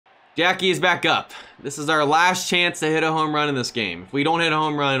Jackie is back up. This is our last chance to hit a home run in this game. If we don't hit a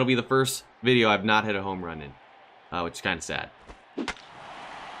home run, it'll be the first video I've not hit a home run in, which is kind of sad.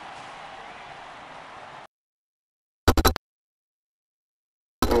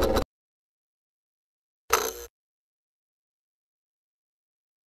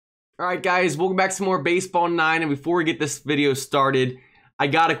 Alright guys, welcome back to some more Baseball 9, and before we get this video started, I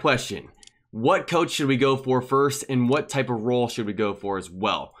got a question. What coach should we go for first, and what type of role should we go for as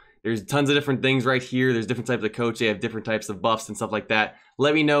well? There's tons of different things right here. There's different types of coach. They have different types of buffs and stuff like that.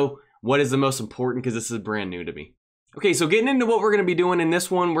 Let me know what is the most important, because this is brand new to me. Okay, so getting into what we're going to be doing in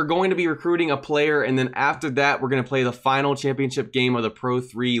this one, we're going to be recruiting a player, and then after that, we're going to play the final championship game of the Pro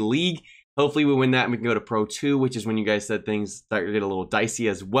 3 League. Hopefully we win that and we can go to Pro 2, which is when you guys said things start to get a little dicey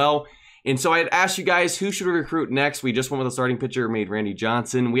as well. And so I had asked you guys, who should we recruit next? We just went with a starting pitcher, made Randy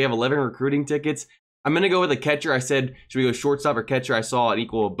Johnson. We have 11 recruiting tickets. I'm going to go with a catcher. I said, should we go shortstop or catcher? I saw an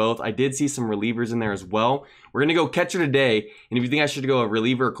equal of both. I did see some relievers in there as well. We're going to go catcher today. And if you think I should go a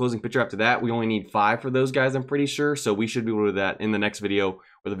reliever or closing pitcher after that, we only need 5 for those guys, I'm pretty sure. So we should be able to do that in the next video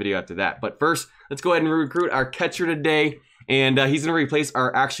or the video after that. But first, let's go ahead and recruit our catcher today. And he's going to replace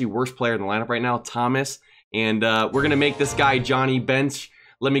our actually worst player in the lineup right now, Thomas. And we're going to make this guy Johnny Bench.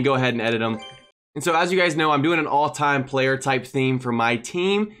 Let me go ahead and edit him. And so as you guys know, I'm doing an all-time player type theme for my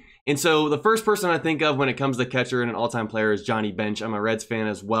team. And so the first person I think of when it comes to catcher and an all-time player is Johnny Bench. I'm a Reds fan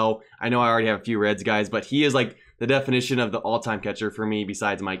as well. I know I already have a few Reds guys, but he is like the definition of the all-time catcher for me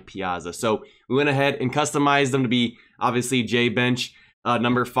besides Mike Piazza. So we went ahead and customized them to be obviously Jay Bench,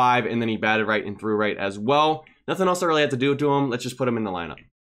 number 5, and then he batted right and threw right as well. Nothing else I really had to do to him. Let's just put him in the lineup.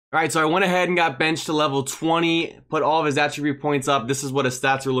 All right, so I went ahead and got Bench to level 20, put all of his attribute points up. This is what his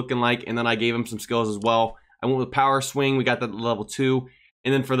stats are looking like, and then I gave him some skills as well. I went with power swing. We got that to level 2.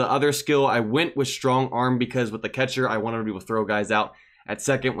 And then for the other skill, I went with strong arm because with the catcher, I wanted to be able to throw guys out at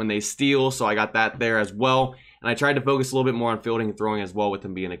second when they steal. So I got that there as well. And I tried to focus a little bit more on fielding and throwing as well with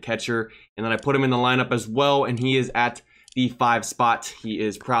him being a catcher. And then I put him in the lineup as well. And he is at the 5 spot. He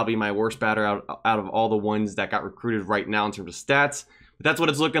is probably my worst batter out of all the ones that got recruited right now in terms of stats. But that's what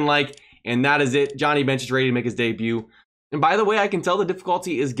it's looking like. And that is it. Johnny Bench is ready to make his debut. And by the way, I can tell the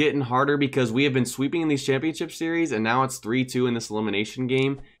difficulty is getting harder because we have been sweeping in these championship series, and now it's 3-2 in this elimination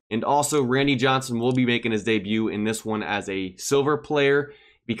game. And also, Randy Johnson will be making his debut in this one as a silver player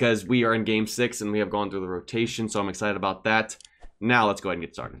because we are in game 6 and we have gone through the rotation, so I'm excited about that. Now let's go ahead and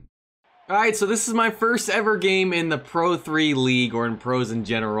get started. All right, so this is my first ever game in the Pro 3 League or in pros in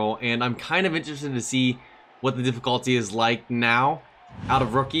general, and I'm kind of interested to see what the difficulty is like now out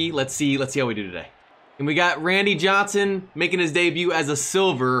of rookie. Let's see how we do today. And we got Randy Johnson making his debut as a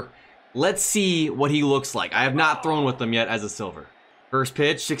silver. Let's see what he looks like. I have not thrown with him yet as a silver. First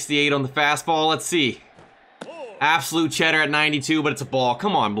pitch, 68 on the fastball. Let's see. Absolute cheddar at 92, but it's a ball.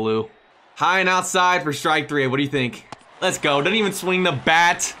 Come on, Blue. High and outside for strike 3. What do you think? Let's go. Doesn't even swing the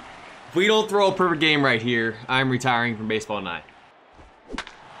bat. If we don't throw a perfect game right here, I'm retiring from Baseball 9.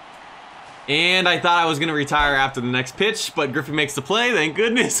 And I thought I was going to retire after the next pitch, but Griffin makes the play, thank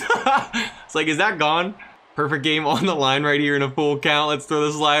goodness. It's like, is that gone? Perfect game on the line right here in a full count. Let's throw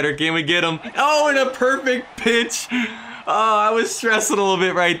the slider. Can we get him? Oh, and a perfect pitch. Oh, I was stressing a little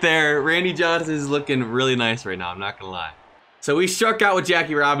bit right there. Randy Johnson is looking really nice right now, I'm not going to lie. So we struck out with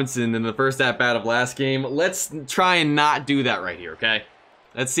Jackie Robinson in the first at-bat of last game. Let's try and not do that right here, okay?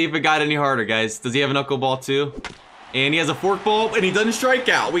 Let's see if it got any harder, guys. Does he have a knuckleball too? And he has a forkball, and he doesn't strike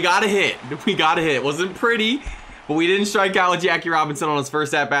out. We got a hit. We got a hit. It wasn't pretty, but we didn't strike out with Jackie Robinson on his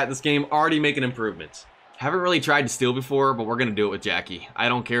first at-bat this game. Already making improvements. Haven't really tried to steal before, but we're going to do it with Jackie. I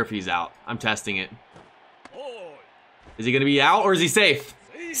don't care if he's out. I'm testing it. Is he going to be out, or is he safe?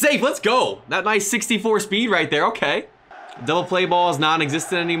 Safe. Let's go. That nice 64 speed right there. Okay. Double play ball is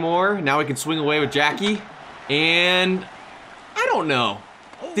non-existent anymore. Now we can swing away with Jackie. And I don't know.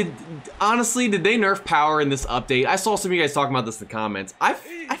 Honestly, did they nerf power in this update? I saw some of you guys talking about this in the comments. I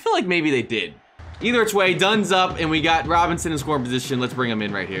feel like maybe they did. Either which way, Dunn's up, and we got Robinson in scoring position. Let's bring him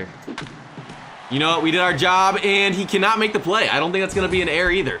in right here. You know what? We did our job, and he cannot make the play. I don't think that's going to be an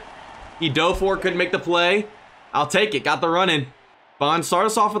error either. He dove for it, couldn't make the play. I'll take it. Got the run in. Bond, start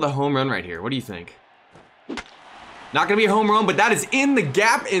us off with a home run right here. What do you think? Not going to be a home run, but that is in the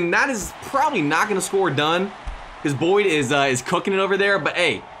gap, and that is probably not going to score Dunn. Because Boyd is cooking it over there. But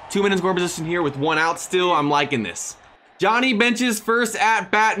hey, 2 minutes score position here with 1 out still. I'm liking this. Johnny Bench's first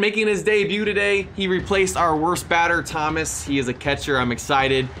at-bat making his debut today. He replaced our worst batter, Thomas. He is a catcher. I'm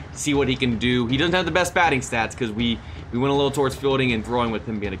excited to see what he can do. He doesn't have the best batting stats because we went a little towards fielding and throwing with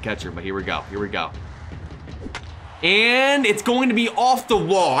him being a catcher. But here we go. Here we go. And it's going to be off the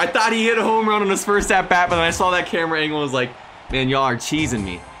wall. I thought he hit a home run on his first at-bat, but then I saw that camera angle and was like, man, y'all are cheesing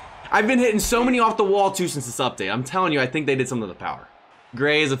me. I've been hitting so many off the wall too since this update. I'm telling you, I think they did something to the power.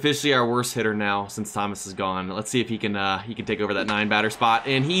 Gray is officially our worst hitter now since Thomas is gone. Let's see if he can take over that 9-batter spot,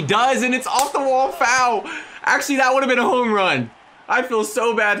 and he does, and it's off the wall foul. Actually, that would have been a home run. I feel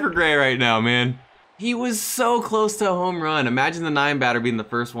so bad for Gray right now, man. He was so close to a home run. Imagine the 9-batter being the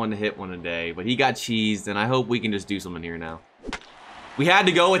first one to hit one a day, but he got cheesed, and I hope we can just do something here now. We had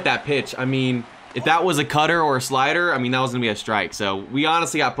to go with that pitch. I mean, if that was a cutter or a slider, I mean, that was gonna be a strike. So we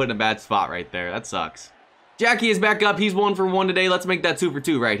honestly got put in a bad spot right there. That sucks. Jackie is back up. He's 1 for 1 today. Let's make that 2 for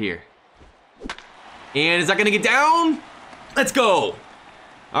 2 right here. And is that gonna get down? Let's go.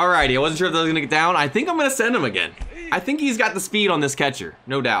 Alrighty, I wasn't sure if that was gonna get down. I think I'm gonna send him again. I think he's got the speed on this catcher,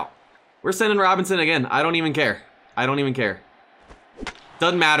 no doubt. We're sending Robinson again. I don't even care. I don't even care.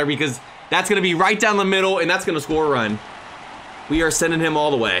 Doesn't matter because that's gonna be right down the middle and that's gonna score a run. We are sending him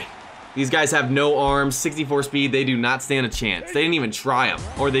all the way. These guys have no arms, 64 speed. They do not stand a chance. They didn't even try him,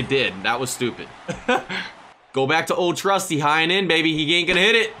 or they did. That was stupid. Go back to old trusty, high and in, baby. He ain't gonna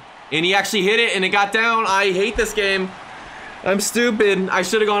hit it. And he actually hit it, and it got down. I hate this game. I'm stupid. I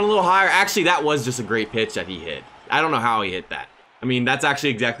should have gone a little higher. Actually, that was just a great pitch that he hit. I don't know how he hit that. I mean, that's actually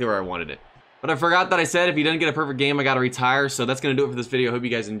exactly where I wanted it. But I forgot that I said if he doesn't get a perfect game, I gotta retire. So that's gonna do it for this video. Hope you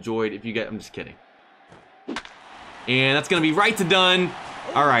guys enjoyed. If you get, I'm just kidding. And that's gonna be right to done.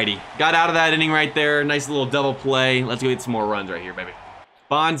 Alrighty, got out of that inning right there. Nice little double play. Let's go get some more runs right here, baby.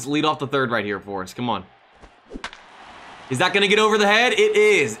 Bonds, lead off the third right here for us. Come on. Is that gonna get over the head? It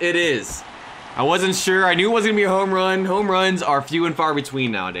is. It is. I wasn't sure. I knew it wasn't gonna be a home run. Home runs are few and far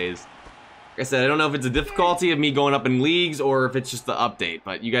between nowadays. Like I said, I don't know if it's a difficulty of me going up in leagues or if it's just the update,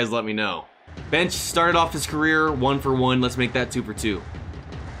 but you guys let me know. Bench started off his career 1 for 1. Let's make that 2 for 2.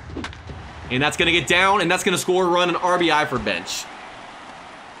 And that's gonna get down, and that's gonna score a run, an RBI for Bench.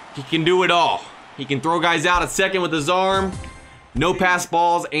 He can do it all. He can throw guys out at second with his arm, no pass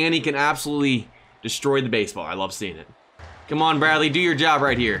balls, and he can absolutely destroy the baseball. I love seeing it. Come on, Bradley, do your job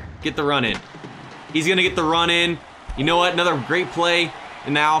right here. Get the run in. He's gonna get the run in. You know what? Another great play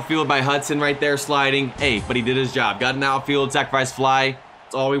in the outfield by Hudson right there sliding. Hey, but he did his job. Got an outfield, sacrifice fly.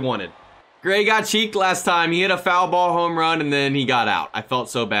 That's all we wanted. Gray got cheeked last time. He hit a foul ball home run, and then he got out. I felt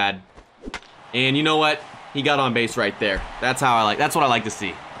so bad. And you know what? He got on base right there. That's what I like to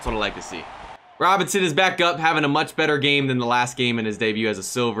see. That's what I like to see. Robinson is back up, having a much better game than the last game in his debut as a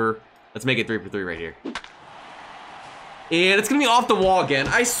silver. Let's make it 3 for 3 right here. And it's gonna be off the wall again.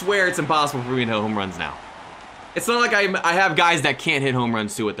 I swear it's impossible for me to hit home runs now. It's not like I have guys that can't hit home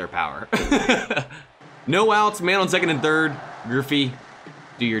runs too with their power. No outs, man on second and third. Griffey,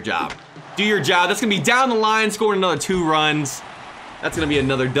 do your job. Do your job. That's gonna be down the line, scoring another 2 runs. That's gonna be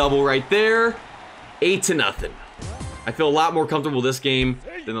another double right there. 8 to 0. I feel a lot more comfortable this game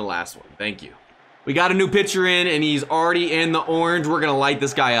than the last one. Thank you. We got a new pitcher in, and he's already in the orange. We're gonna light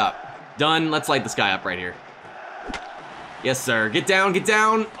this guy up. Done. Let's light this guy up right here. Yes, sir. Get down, get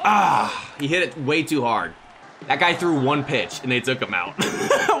down. Ah, he hit it way too hard. That guy threw 1 pitch, and they took him out.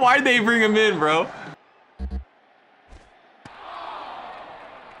 Why'd they bring him in, bro?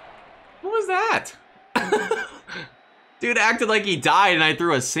 What was that? Dude acted like he died, and I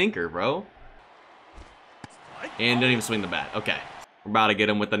threw a sinker, bro. And didn't even swing the bat. Okay. We're about to get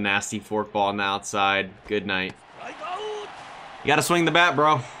him with a nasty forkball on the outside. Good night. You gotta swing the bat,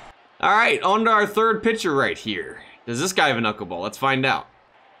 bro. All right, on to our third pitcher right here. Does this guy have a knuckleball? Let's find out.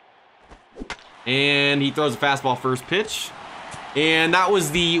 And he throws a fastball first pitch. And that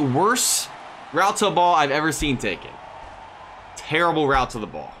was the worst route to a ball I've ever seen taken. Terrible route to the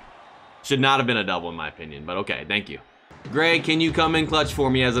ball. Should not have been a double in my opinion, but okay, thank you. Greg, can you come in clutch for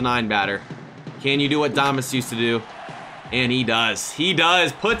me as a 9-batter? Can you do what Thomas used to do? And he does. He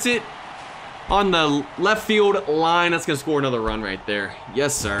does. Puts it on the left field line. That's going to score another run right there.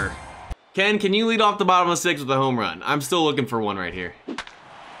 Yes, sir. Ken, can you lead off the bottom of the 6th with a home run? I'm still looking for one right here.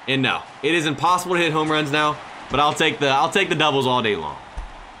 And no, it is impossible to hit home runs now, but I'll take the doubles all day long.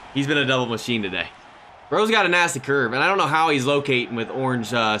 He's been a double machine today. Bro's got a nasty curve, and I don't know how he's locating with orange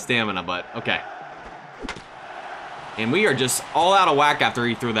stamina, but okay. And we are just all out of whack after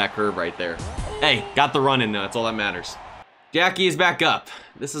he threw that curve right there. Hey, got the run in though, that's all that matters. Jackie is back up.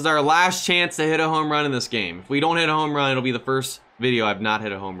 This is our last chance to hit a home run in this game. If we don't hit a home run, it'll be the first video I've not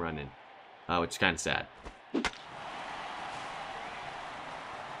hit a home run in, which is kind of sad.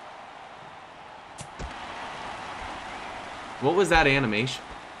 What was that animation?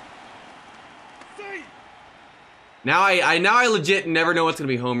 Now I legit never know what's gonna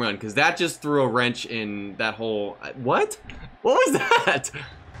be home run because that just threw a wrench in that whole. What? What was that?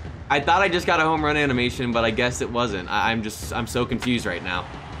 I thought I just got a home run animation, but I guess it wasn't. I'm so confused right now.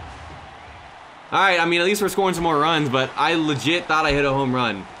 All right, I mean at least we're scoring some more runs, but I legit thought I hit a home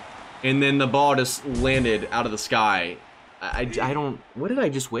run. and then the ball just landed out of the sky. I don't, what did I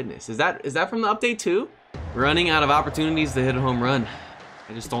just witness? Is that from the update too? Running out of opportunities to hit a home run.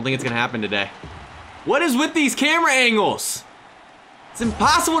 I just don't think it's gonna happen today. What is with these camera angles? It's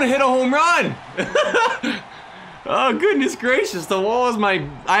impossible to hit a home run. Oh, goodness gracious, the wall is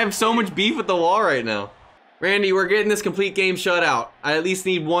I have so much beef with the wall right now. Randy, we're getting this complete game shutout. I at least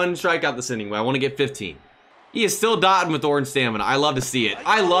need 1 strikeout this inning, but I want to get 15. He is still dotting with orange stamina. I love to see it.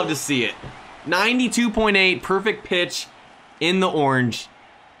 I love to see it. 92.8, perfect pitch in the orange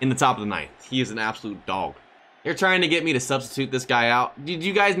in the top of the 9th. He is an absolute dog. They're trying to get me to substitute this guy out. Did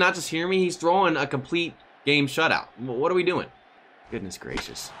you guys not just hear me? He's throwing a complete game shutout. What are we doing? Goodness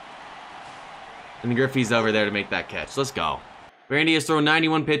gracious. And Griffey's over there to make that catch. Let's go. Randy has thrown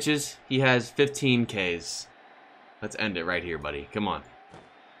 91 pitches. He has 15 Ks. Let's end it right here, buddy. Come on.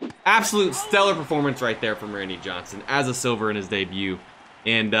 Absolute stellar performance right there from Randy Johnson as a silver in his debut.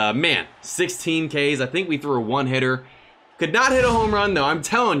 And man, 16 Ks. I think we threw a 1-hitter. Could not hit a home run though. I'm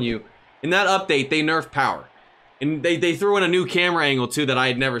telling you, in that update, they nerfed power. And they threw in a new camera angle too that I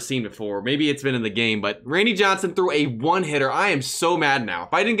had never seen before. Maybe it's been in the game, but Randy Johnson threw a 1-hitter. I am so mad now.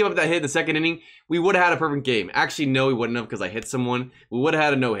 If I didn't give up that hit in the second inning, we would have had a perfect game. Actually, no, we wouldn't have because I hit someone. We would have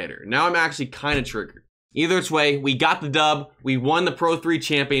had a no-hitter. Now I'm actually kind of triggered. Either which way, we got the dub. We won the Pro 3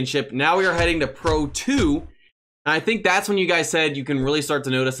 championship. Now we are heading to Pro 2. And I think that's when you guys said you can really start to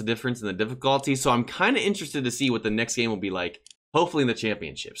notice a difference in the difficulty. So I'm kind of interested to see what the next game will be like. Hopefully in the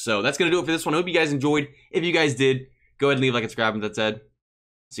championship. So that's going to do it for this one. I hope you guys enjoyed. If you guys did, go ahead and leave a like and subscribe. And that said,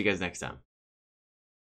 see you guys next time.